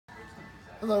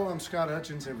Hello, I'm Scott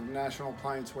Hutchinson from National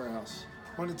Appliance Warehouse.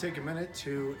 I want to take a minute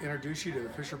to introduce you to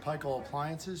Fisher Paykel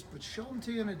Appliances, but show them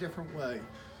to you in a different way.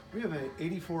 We have an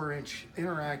 84-inch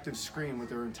interactive screen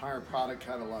with our entire product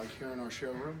catalog here in our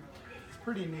showroom. It's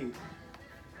pretty neat.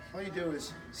 All you do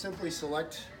is simply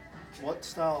select what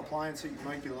style appliance that you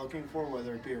might be looking for,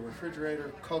 whether it be a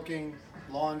refrigerator, cooking,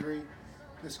 laundry. In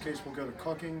this case, we'll go to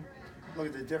cooking. Look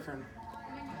at the different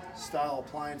style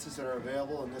appliances that are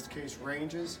available. In this case,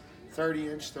 ranges,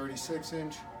 30-inch,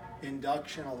 36-inch,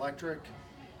 induction, electric.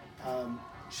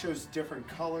 Shows different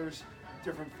colors,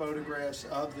 different photographs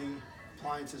of the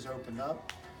appliances opened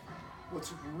up.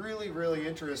 What's really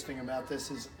interesting about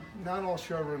this is not all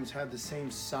showrooms have the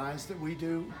same size that we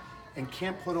do and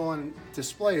can't put on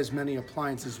display as many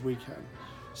appliances as we can.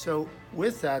 So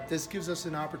with that, this gives us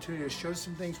an opportunity to show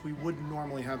some things we wouldn't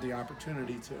normally have the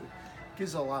opportunity to. It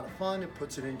gives a lot of fun, it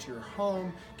puts it into your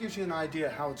home, gives you an idea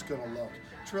how it's going to look.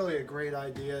 It's really a great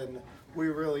idea and we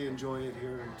really enjoy it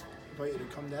here and invite you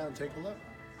to come down and take a look.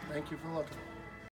 Thank you for looking.